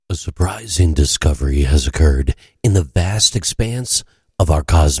A surprising discovery has occurred in the vast expanse of our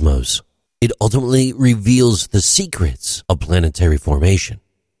cosmos. It ultimately reveals the secrets of planetary formation.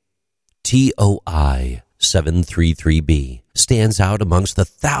 TOI 733b stands out amongst the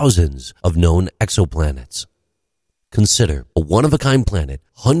thousands of known exoplanets. Consider a one-of-a-kind planet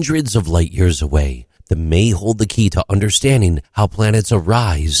hundreds of light years away that may hold the key to understanding how planets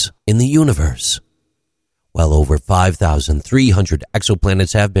arise in the universe. While over 5,300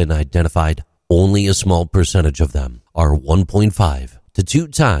 exoplanets have been identified, only a small percentage of them are 1.5 to 2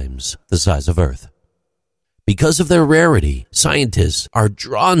 times the size of Earth. Because of their rarity, scientists are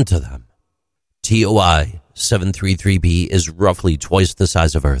drawn to them. TOI 733b is roughly twice the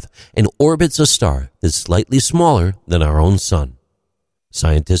size of Earth and orbits a star that's slightly smaller than our own sun.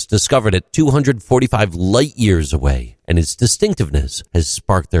 Scientists discovered it 245 light years away, and its distinctiveness has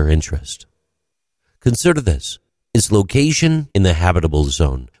sparked their interest. Consider this: its location in the habitable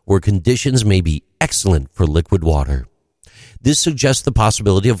zone, where conditions may be excellent for liquid water. This suggests the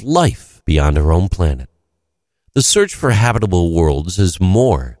possibility of life beyond our own planet. The search for habitable worlds is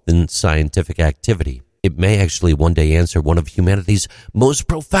more than scientific activity. It may actually one day answer one of humanity's most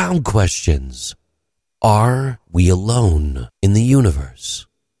profound questions. Are we alone in the universe?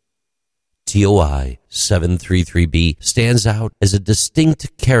 TOI 733b stands out as a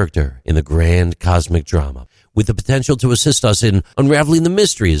distinct character in the grand cosmic drama, with the potential to assist us in unraveling the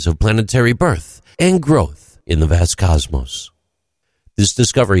mysteries of planetary birth and growth in the vast cosmos. This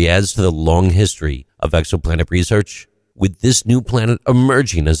discovery adds to the long history of exoplanet research, with this new planet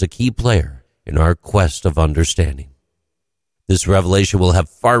emerging as a key player in our quest of understanding. This revelation will have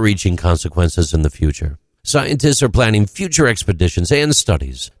far-reaching consequences in the future. Scientists are planning future expeditions and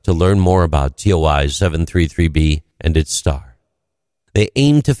studies to learn more about TOI 733b and its star. They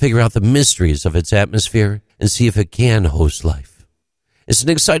aim to figure out the mysteries of its atmosphere and see if it can host life. It's an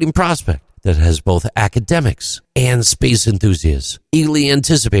exciting prospect that has both academics and space enthusiasts eagerly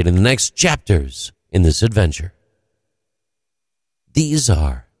anticipating the next chapters in this adventure. These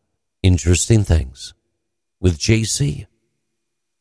are Interesting Things with JC.